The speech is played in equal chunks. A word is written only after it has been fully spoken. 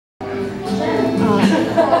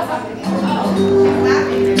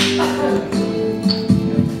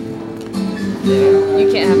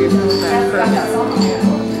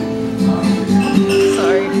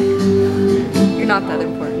not that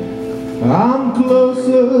important. I'm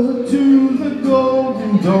closer to the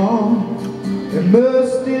golden dawn,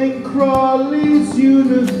 immersed in Crawley's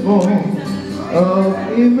uniform of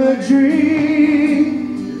imagery.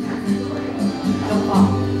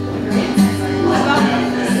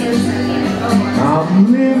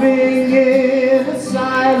 I'm living in a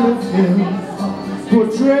silent film,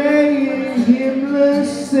 portraying himless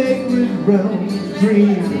sacred realms,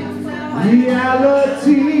 dream,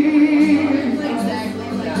 reality.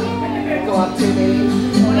 Go up to me.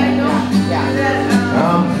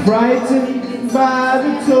 I'm frightened by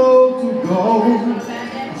the total goal,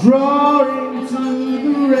 drawing to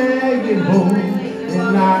the ragged hole,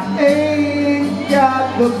 and I ain't got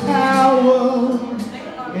the power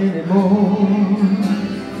anymore.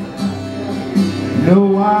 No,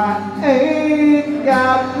 I ain't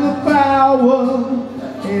got the power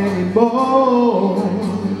anymore.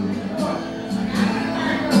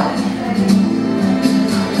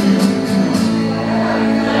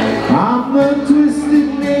 I'm the twisted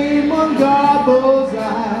name on Garbo's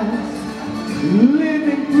eyes,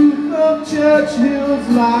 living proof of Churchill's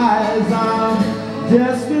lies. I'm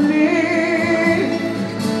destiny.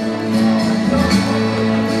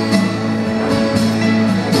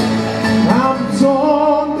 I'm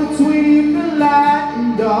torn between the light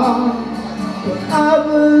and dark, but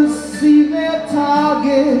others see their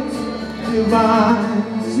target,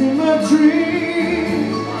 divine symmetry.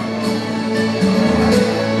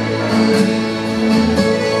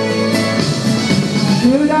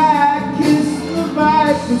 Should I kiss the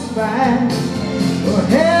viper's fan, or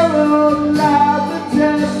herald loud the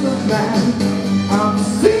death of man? I'm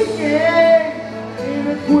sinking in a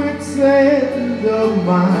quicksand of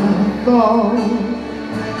my thoughts,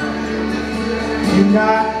 and I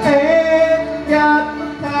ain't got the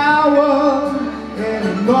power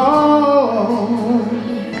anymore.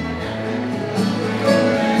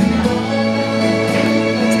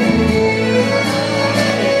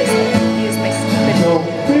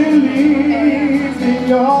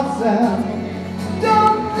 Yourself,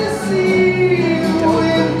 don't deceive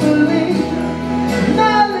with belief.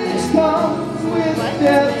 Knowledge comes with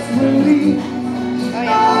death's relief. Oh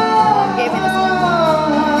yeah, gave me this one.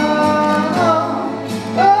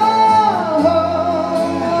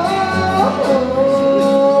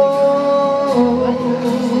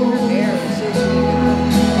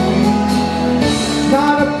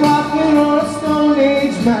 Not a prophet or a Stone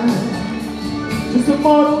Age man, just a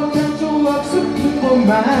mortal potential of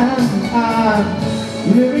Superman. I'm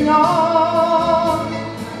living on.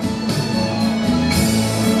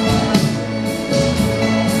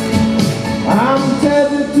 I'm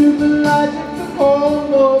tethered to the logic of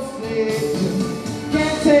Homo sapiens.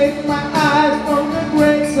 Can't take my eyes from the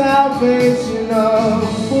great salvation of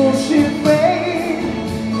bullshit faith.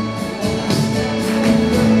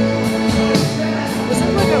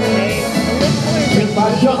 If I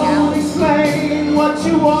don't explain what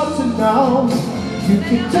you want to know, you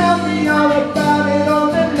can tell me all about it on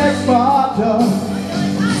the next part of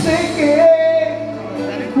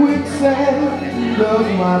sinking quicksand of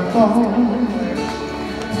my thoughts.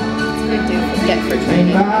 It's good to get for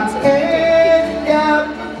training. And I ain't got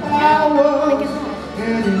power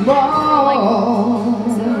anymore.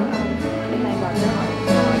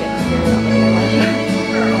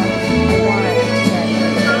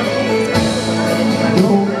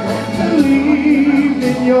 Don't believe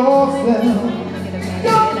in yourself.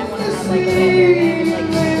 Don't deceive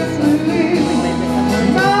with belief.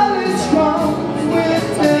 Knowledge comes with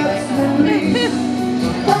death's relief.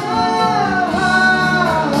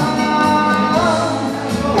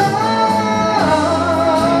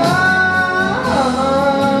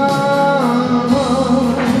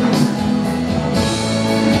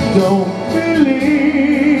 Don't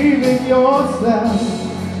believe in yourself.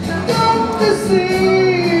 Don't deceive.